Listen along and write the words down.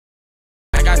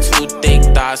got two thick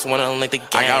thighs, wanna link the game.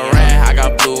 I got red, I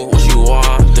got blue, what you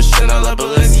want? The Chanel,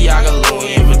 Balenciaga,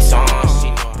 Louis Vuitton. She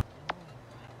know.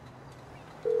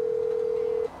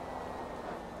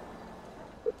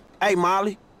 Hey,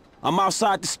 Molly, I'm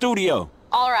outside the studio.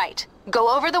 All right,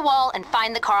 go over the wall and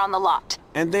find the car on the lot.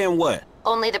 And then what?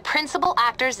 Only the principal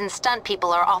actors and stunt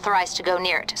people are authorized to go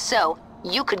near it. So,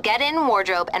 you could get in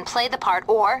wardrobe and play the part,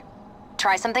 or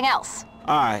try something else.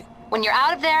 All right. When you're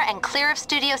out of there and clear of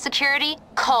studio security,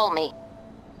 call me.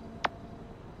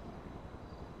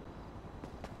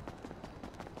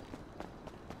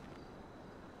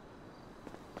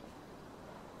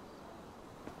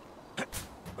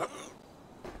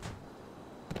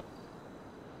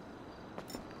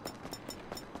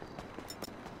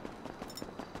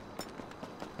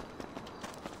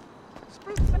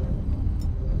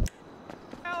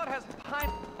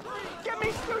 Get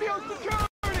me studio security!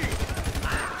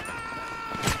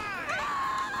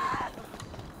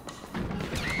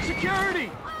 Security!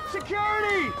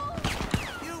 Security!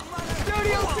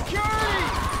 Studio security!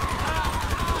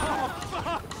 Oh,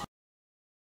 fuck!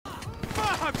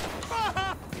 Fuck!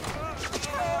 Fuck!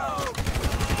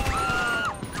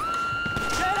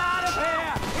 Get out of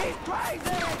here! He's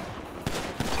crazy!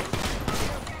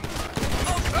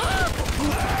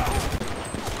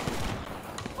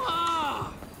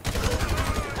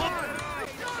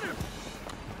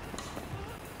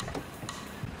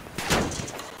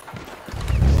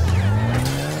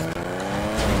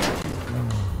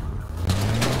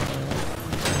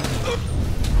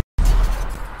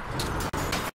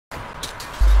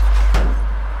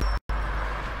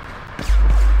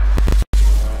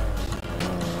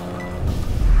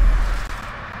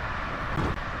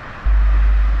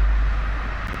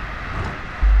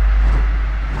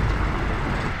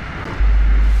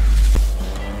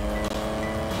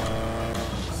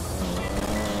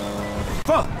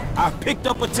 Fuck! I picked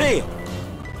up a tail.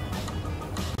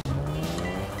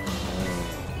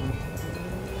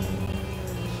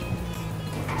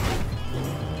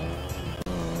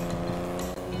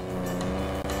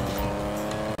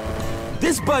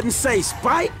 This button says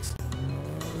spikes?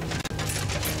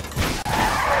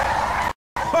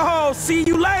 Oh, see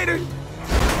you later.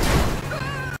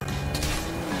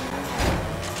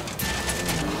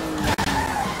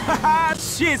 Haha,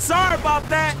 shit, sorry about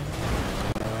that.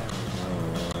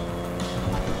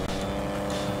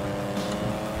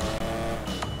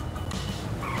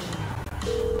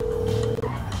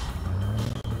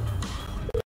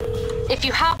 If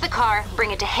you have the car,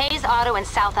 bring it to Hayes Auto in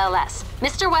South LS.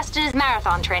 Mr. Weston is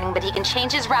marathon training, but he can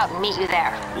change his route and meet you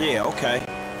there. Yeah, okay.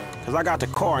 Because I got the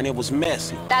car and it was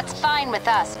messy. That's fine with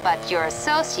us, but your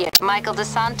associate, Michael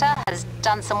DeSanta, has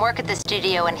done some work at the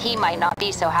studio and he might not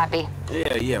be so happy.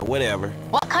 Yeah, whatever.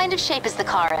 What kind of shape is the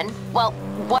car in? Well,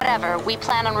 whatever. We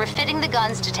plan on refitting the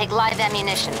guns to take live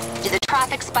ammunition. Do the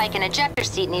traffic spike and ejector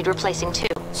seat need replacing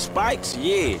too? Spikes,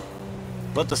 yeah.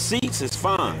 But the seats is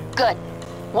fine. Good.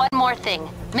 One more thing.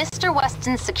 Mr.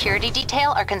 Weston's security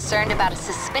detail are concerned about a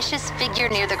suspicious figure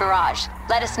near the garage.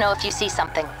 Let us know if you see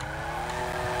something.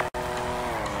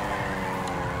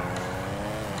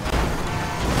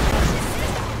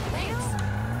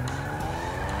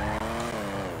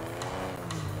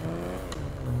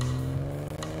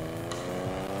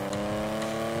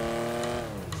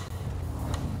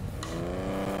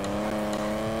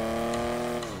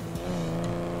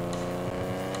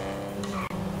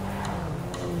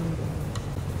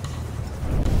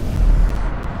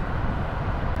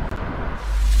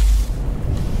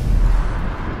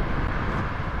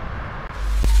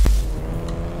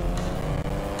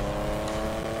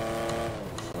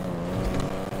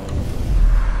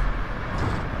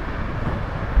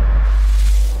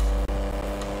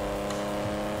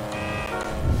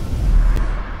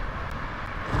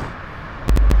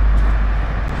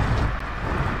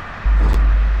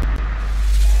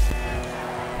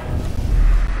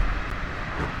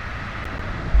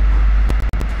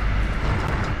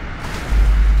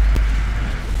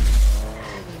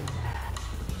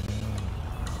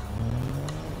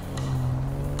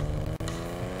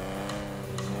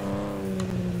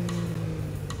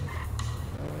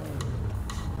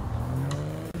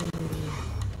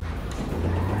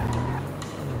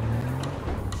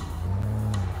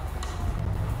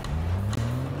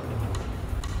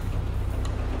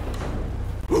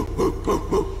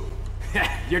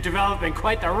 You're developing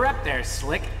quite the rep there,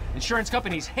 Slick. Insurance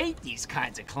companies hate these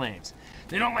kinds of claims.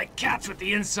 They don't like cats with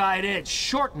the inside edge,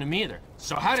 shorting them either.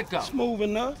 So how'd it go? Smooth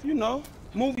enough, you know.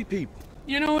 Movie people.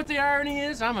 You know what the irony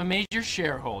is? I'm a major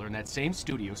shareholder in that same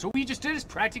studio, so what we just did is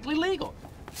practically legal.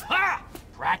 Ha!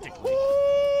 Practically.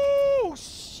 Ooh,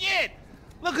 shit!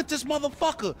 Look at this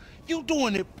motherfucker. You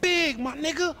doing it big, my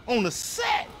nigga, on the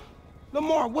set.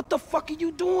 Lamar, what the fuck are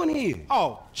you doing here?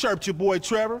 Oh, chirped your boy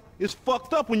Trevor. It's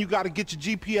fucked up when you gotta get your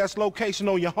GPS location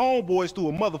on your homeboys through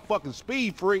a motherfucking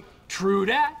speed freak. True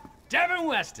that. Devin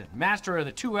Weston, master of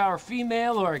the 2-hour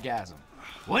female orgasm.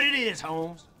 What it is,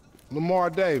 Holmes? Lamar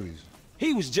Davies.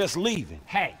 He was just leaving.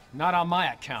 Hey, not on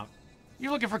my account.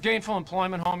 You looking for gainful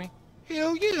employment, homie?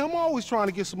 Hell yeah, I'm always trying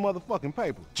to get some motherfucking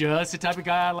paper. Just the type of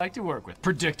guy I like to work with.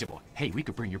 Predictable. Hey, we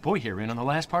could bring your boy here in on the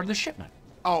last part of the shipment.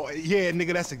 Oh, yeah,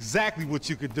 nigga, that's exactly what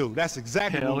you could do. That's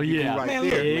exactly Hell what you yeah. do right Man,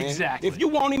 there. look, man. Exactly. If you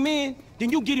want him in, then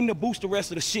you get him to boost the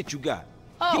rest of the shit you got.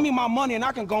 Oh. Give me my money and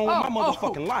I can go on with my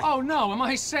motherfucking life. Oh, no, am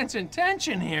I sensing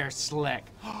tension here, Slick?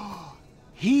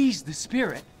 He's the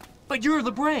spirit, but you're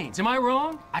the brains, am I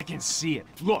wrong? I can see it.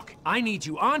 Look, I need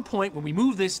you on point when we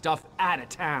move this stuff out of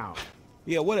town.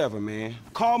 Yeah, whatever, man.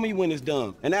 Call me when it's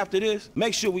done. And after this,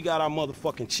 make sure we got our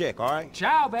motherfucking check, all right?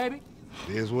 Ciao, baby.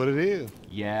 It is what it is.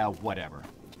 Yeah, whatever.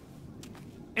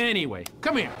 Anyway,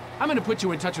 come here. I'm gonna put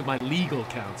you in touch with my legal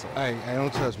counsel. Hey,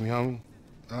 don't touch me, homie.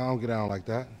 I don't get down like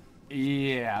that.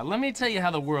 Yeah, let me tell you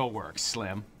how the world works,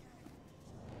 Slim.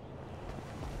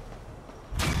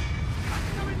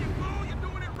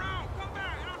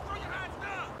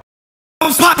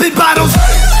 Popping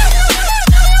bottles.